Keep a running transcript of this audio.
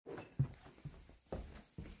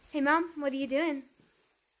Hey Mom, what are you doing?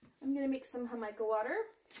 I'm gonna make some Jamaica water.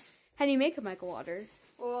 How do you make Jamaica water?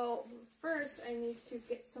 Well, first I need to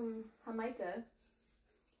get some Jamaica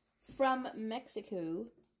from Mexico.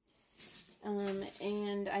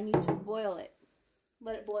 And I need to boil it.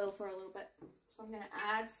 Let it boil for a little bit. So I'm gonna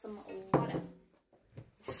add some water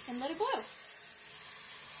and let it boil.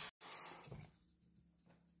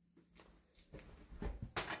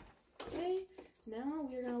 Okay, now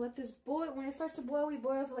we're gonna let this boil. When it starts to boil, we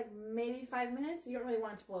boil for like maybe 5 minutes. You don't really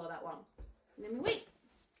want it to boil that long. And then we wait.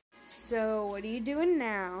 So, what are you doing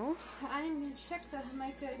now? I'm gonna check the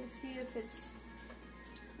Jamaica and see if it's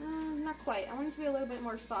not quite. I want it to be a little bit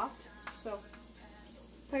more soft, so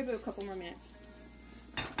probably a couple more minutes.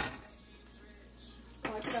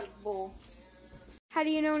 Oh, I put out a bowl. How do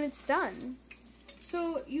you know when it's done?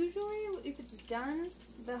 So usually, if it's done,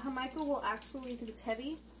 the Jamaica will actually, because it's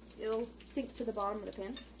heavy, it'll sink to the bottom of the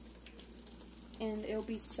pan, and it'll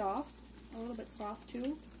be soft, a little bit soft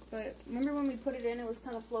too. But remember when we put it in, it was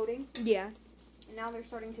kind of floating? Yeah. And now they're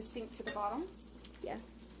starting to sink to the bottom. Yeah.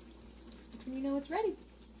 That's when you know it's ready.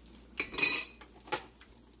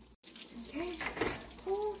 Okay,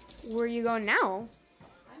 cool. Where are you going now?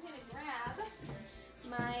 I'm gonna grab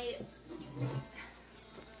my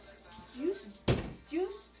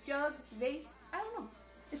juice jug vase. I don't know.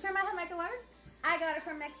 It's for my Jamaica water. I got it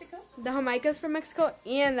from Mexico. The Jamaica's from Mexico,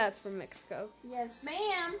 and that's from Mexico. Yes,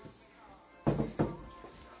 ma'am.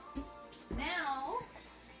 Now,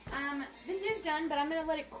 this is done, but I'm gonna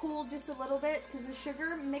let it cool just a little bit because the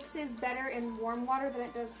sugar mixes better in warm water than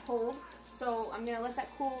it does cold. So I'm gonna let that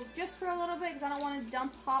cool just for a little bit because I don't want to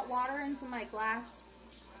dump hot water into my glass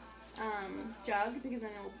jug because then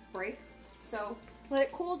it will break. So let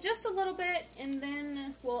it cool just a little bit and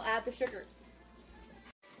then we'll add the sugar.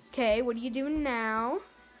 Okay, what are you doing now?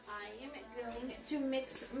 I am going to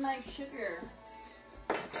mix my sugar.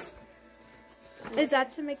 Is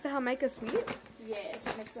that to make the Jamaica sweet? Yes,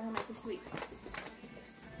 it makes the Jamaica sweet.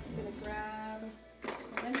 I'm gonna grab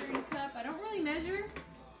a measuring cup. I don't really measure,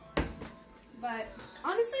 but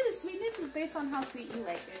honestly the sweetness is based on how sweet you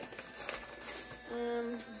like it.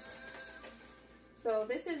 So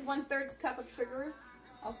this is 1/3 cup of sugar.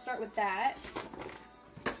 I'll start with that.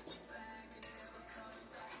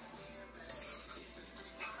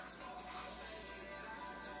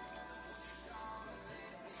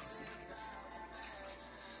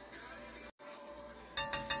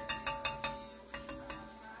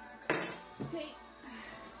 Okay,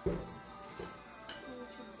 I'm going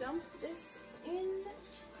to dump this in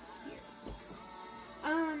here.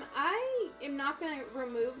 I am not going to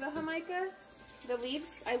remove the Jamaica, the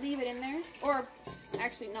leaves. I leave it in there, or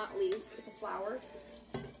actually not leaves, it's a flower.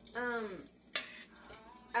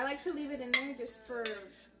 I like to leave it in there just for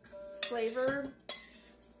flavor.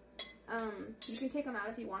 You can take them out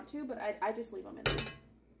if you want to, but I just leave them in there.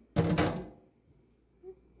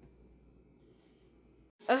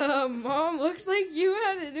 Mom, looks like you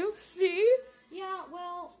had an oopsie. Yeah,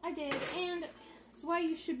 well, I did, and that's why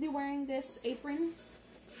you should be wearing this apron.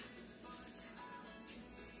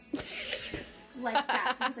 Like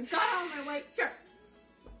that, because I got on my white shirt.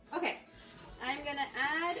 Okay, I'm gonna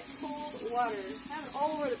add cold water. Have it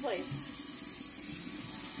all over the place.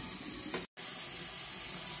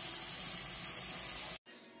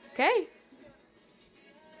 Okay.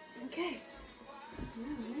 Okay.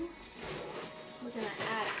 Now, we're gonna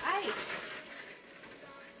add ice.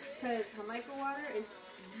 Because Jamaica water is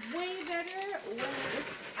way better when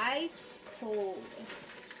it's ice cold.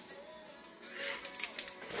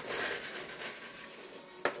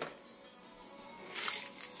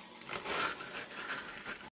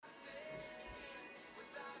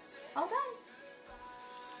 All done.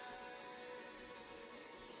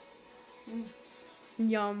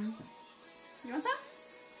 Yum. You want some?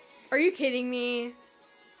 Are you kidding me?